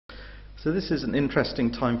So this is an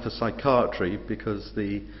interesting time for psychiatry because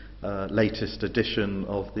the latest edition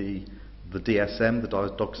of the DSM, the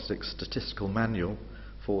Diagnostic Statistical Manual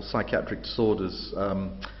for Psychiatric Disorders,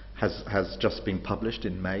 has just been published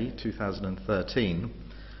in May 2013.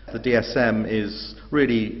 The DSM is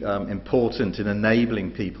really important in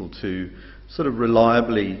enabling people to sort of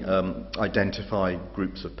reliably identify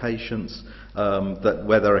groups of patients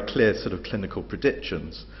where there are clear sort of clinical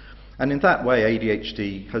predictions. And in that way,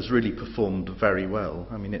 ADHD has really performed very well.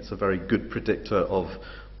 I mean, it's a very good predictor of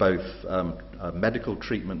both medical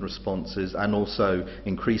treatment responses, and also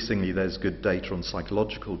increasingly there's good data on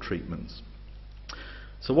psychological treatments.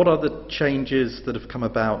 So what are the changes that have come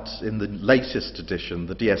about in the latest edition,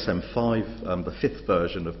 the DSM5, the fifth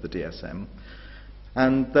version of the DSM?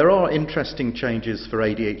 And there are interesting changes for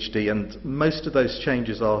ADHD, and most of those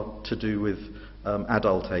changes are to do with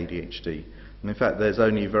adult ADHD. And in fact, there's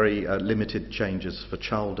only very limited changes for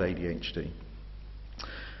child ADHD.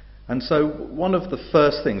 And so one of the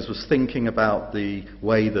first things was thinking about the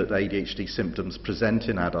way that ADHD symptoms present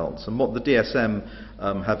in adults. And what the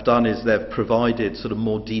DSM have done is they've provided sort of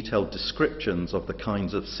more detailed descriptions of the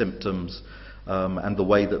kinds of symptoms and the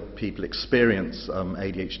way that people experience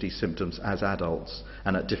ADHD symptoms as adults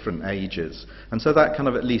and at different ages. And so that kind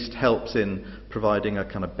of at least helps in providing a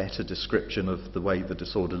kind of better description of the way the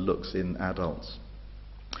disorder looks in adults.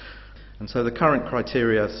 And so the current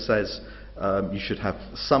criteria says you should have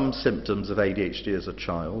some symptoms of ADHD as a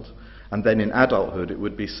child, and then in adulthood it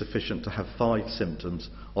would be sufficient to have 5 symptoms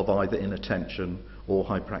of either inattention or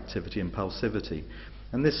hyperactivity impulsivity.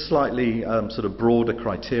 And this slightly sort of broader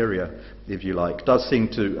criteria, if you like, does seem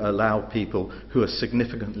to allow people who are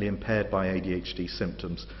significantly impaired by ADHD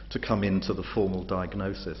symptoms to come into the formal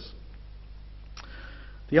diagnosis.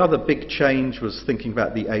 The other big change was thinking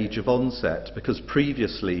about the age of onset, because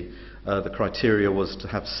previously the criteria was to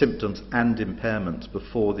have symptoms and impairment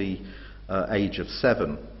before the age of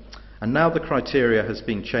 7. And now the criteria has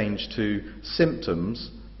been changed to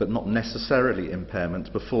symptoms, but not necessarily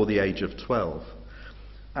impairment, before the age of 12.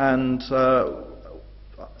 And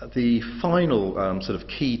the final sort of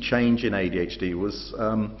key change in ADHD was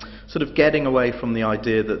sort of getting away from the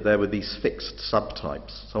idea that there were these fixed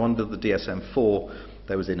subtypes. So under the DSM-4,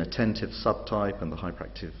 there was inattentive subtype and the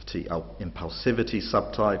hyperactivity impulsivity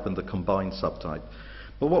subtype and the combined subtype.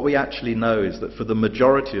 But what we actually know is that for the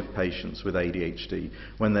majority of patients with ADHD,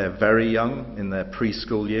 when they're very young, in their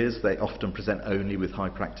preschool years, they often present only with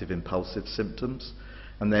hyperactive impulsive symptoms.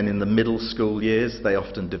 And then in the middle school years, they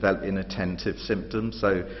often develop inattentive symptoms,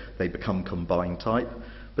 so they become combined type.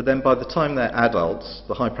 But then by the time they're adults,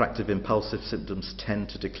 the hyperactive impulsive symptoms tend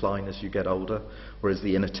to decline as you get older, whereas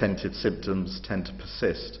the inattentive symptoms tend to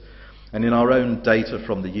persist. And in our own data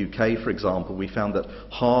from the UK, for example, we found that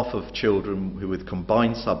half of children who with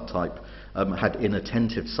combined subtype had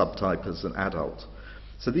inattentive subtype as an adult.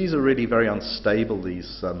 So these are really very unstable,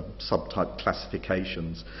 these subtype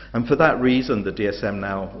classifications. And for that reason, the DSM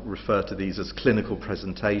now refer to these as clinical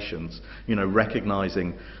presentations, you know,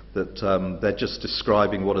 recognizing that they're just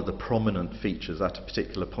describing what are the prominent features at a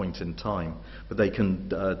particular point in time, but they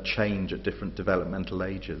can change at different developmental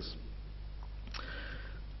ages.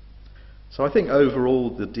 So I think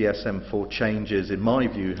overall the DSM-4 changes, in my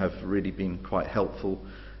view, have really been quite helpful.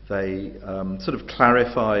 They sort of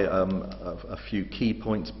clarify a few key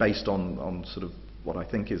points based on sort of what I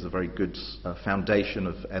think is a very good foundation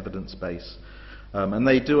of evidence base. And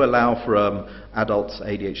they do allow for adults'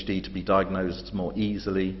 ADHD to be diagnosed more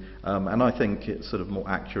easily, and I think it's sort of more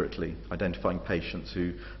accurately identifying patients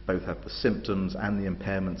who both have the symptoms and the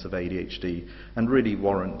impairments of ADHD and really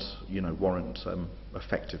warrant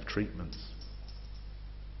effective treatments.